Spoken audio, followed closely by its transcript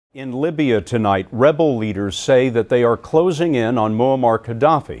In Libya tonight, rebel leaders say that they are closing in on Muammar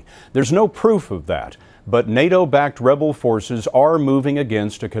Qaddafi. There's no proof of that, but NATO-backed rebel forces are moving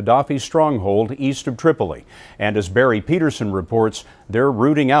against a Qaddafi stronghold east of Tripoli. And as Barry Petersen reports, they're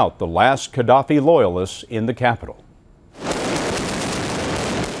rooting out the last Qaddafi loyalists in the capital.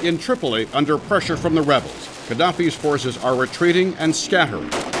 In Tripoli, under pressure from the rebels, Qaddafi's forces are retreating and scattering.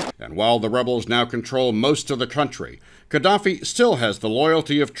 And while the rebels now control most of the country, Qaddafi still has the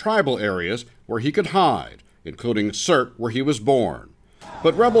loyalty of tribal areas where he could hide, including Sirte, where he was born.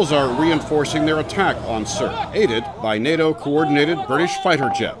 But rebels are reinforcing their attack on Sirte, aided by NATO-coordinated British fighter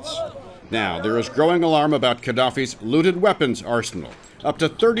jets. Now, there is growing alarm about Qaddafi's looted weapons arsenal, up to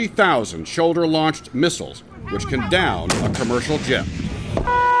 30,000 shoulder-launched missiles, which can down a commercial jet.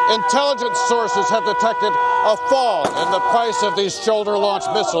 Intelligence sources have detected a fall in the price of these shoulder-launched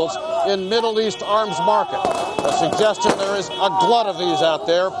missiles in Middle East arms market, a suggestion there is a glut of these out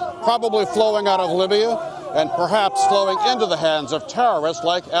there, probably flowing out of Libya and perhaps flowing into the hands of terrorists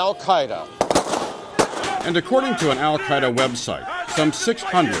like Al-Qaeda. And according to an Al-Qaeda website, some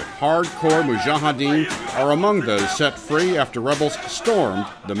 600 hardcore mujahideen are among those set free after rebels stormed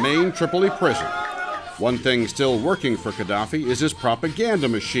the main Tripoli prison. One thing still working for Qaddafi is his propaganda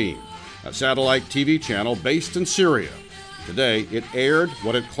machine, a satellite TV channel based in Syria. Today, it aired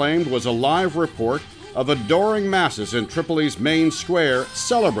what it claimed was a live report of adoring masses in Tripoli's main square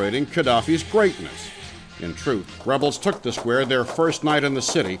celebrating Qaddafi's greatness. In truth, rebels took the square their first night in the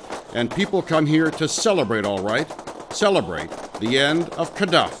city, and people come here to celebrate, all right, celebrate the end of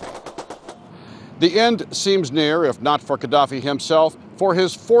Qaddafi. The end seems near, if not for Qaddafi himself, for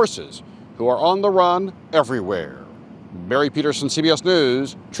his forces, who are on the run everywhere. Barry Petersen, CBS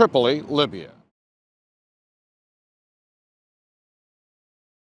News, Tripoli, Libya.